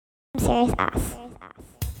Series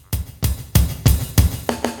us.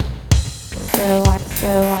 So what? Series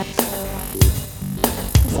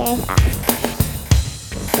us.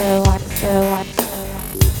 So what?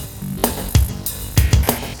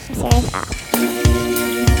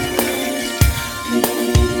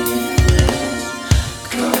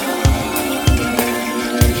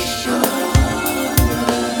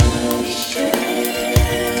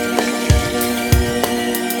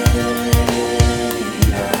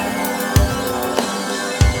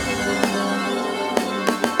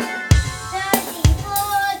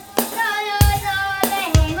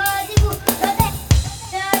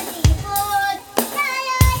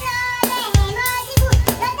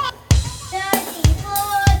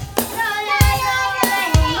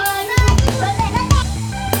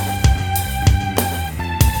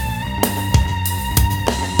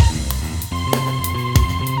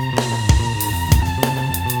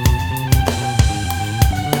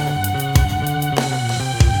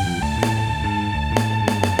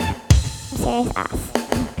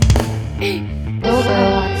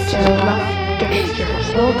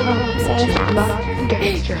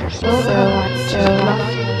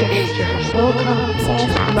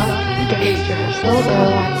 Series us.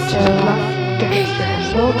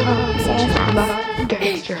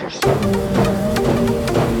 Series us.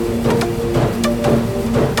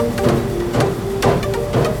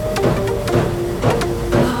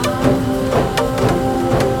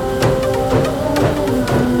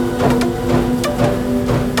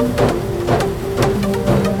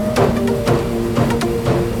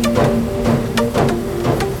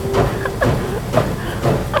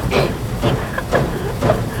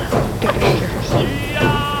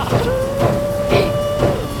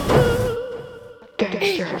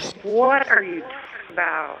 What are you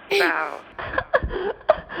about?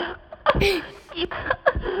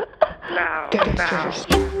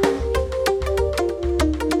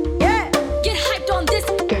 Yeah, get hyped on this.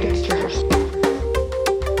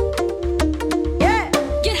 Yeah,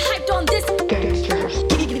 get hyped on this.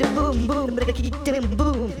 Give it a boom boom, but I keep it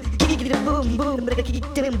boom. Give it a boom boom, but I keep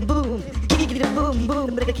it boom. Give it a boom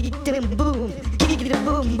boom, but I keep it boom. Give it a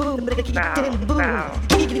boom boom, but I keep it boom.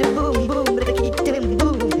 Give it a boom boom, but I keep it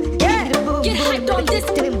boom. Yeah, get hyped on this.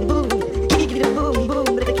 Boom. Give it a boom boom,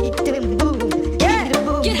 but I keep it boom. Yeah,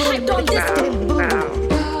 get hyped on this. Boom.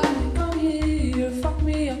 Come here, fuck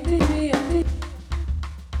me up, me up,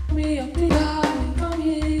 me up, come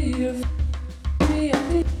here, me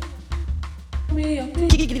up, me up.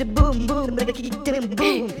 Give it a boom boom, but I keep it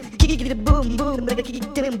boom. Give it a boom boom, but I keep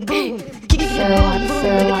it boom. Give it a boom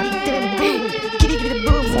boom, but I keep it boom. Give it a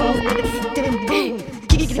boom boom, but I keep it boom.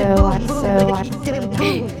 Give it a boom boom, but I keep it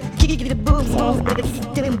boom. Give it a boom boom, but I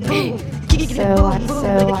keep it boom. Give it a boom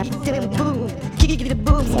boom, but I keep it boom. Give it a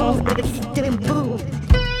boom boom, but I keep it boom.